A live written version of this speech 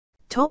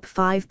Top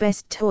 5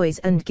 Best Toys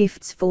and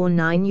Gifts for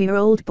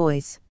 9-year-old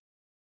Boys.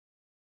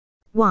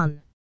 1.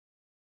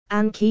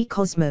 Anki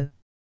Cozmo.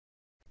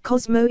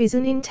 Cozmo is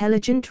an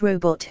intelligent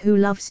robot who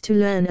loves to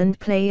learn and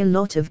play a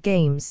lot of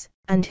games,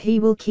 and he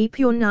will keep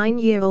your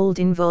 9-year-old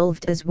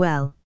involved as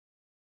well.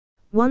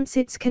 Once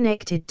it's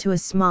connected to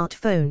a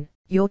smartphone,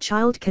 your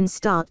child can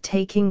start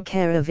taking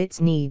care of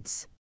its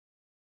needs.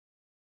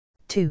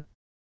 2.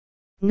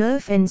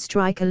 Nerf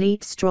N-Strike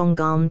Elite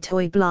Strongarm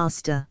Toy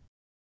Blaster.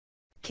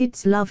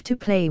 Kids love to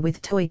play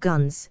with toy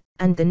guns,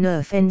 and the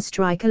Nerf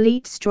N-Strike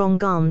Elite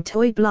Strongarm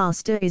Toy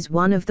Blaster is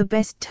one of the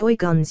best toy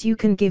guns you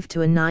can give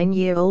to a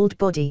 9-year-old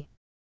body.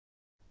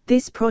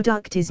 This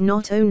product is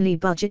not only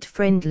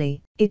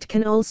budget-friendly, it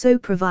can also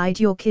provide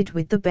your kid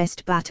with the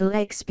best battle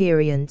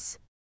experience.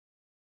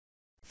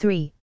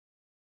 3.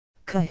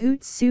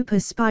 Kahootz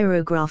Super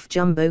Spirograph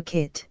Jumbo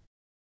Kit.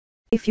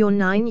 If your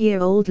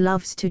 9-year-old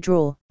loves to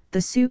draw,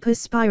 the Super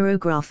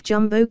Spirograph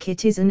Jumbo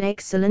Kit is an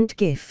excellent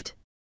gift.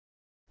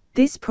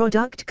 This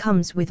product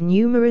comes with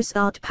numerous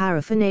art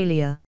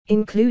paraphernalia,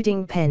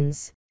 including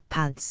pens,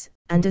 pads,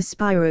 and a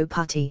Spiro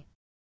putty.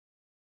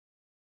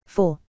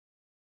 4.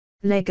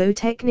 Lego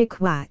Technic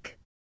Whack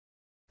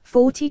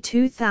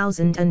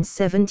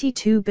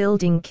 42,072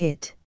 Building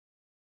Kit.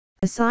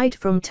 Aside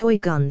from toy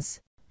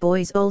guns,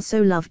 boys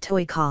also love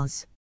toy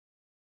cars.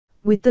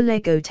 With the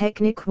Lego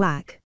Technic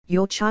Whack,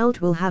 your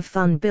child will have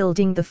fun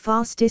building the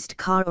fastest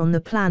car on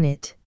the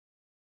planet.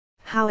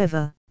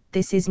 However,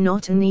 this is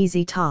not an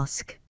easy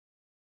task.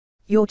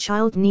 Your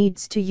child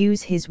needs to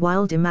use his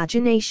wild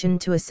imagination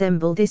to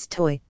assemble this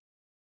toy.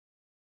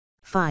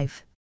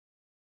 5.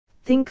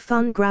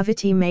 ThinkFun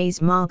Gravity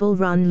Maze Marble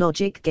Run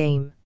Logic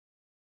Game.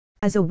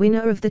 As a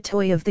winner of the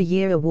Toy of the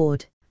Year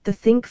award, the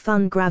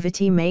ThinkFun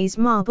Gravity Maze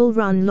Marble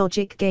Run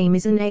Logic Game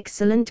is an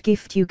excellent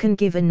gift you can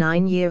give a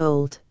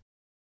 9-year-old.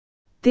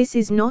 This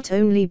is not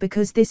only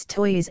because this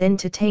toy is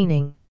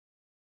entertaining.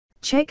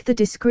 Check the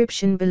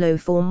description below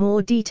for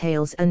more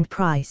details and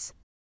price.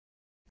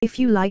 If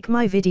you like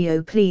my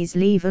video, please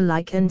leave a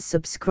like and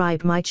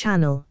subscribe my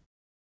channel.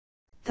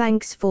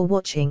 Thanks for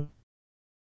watching.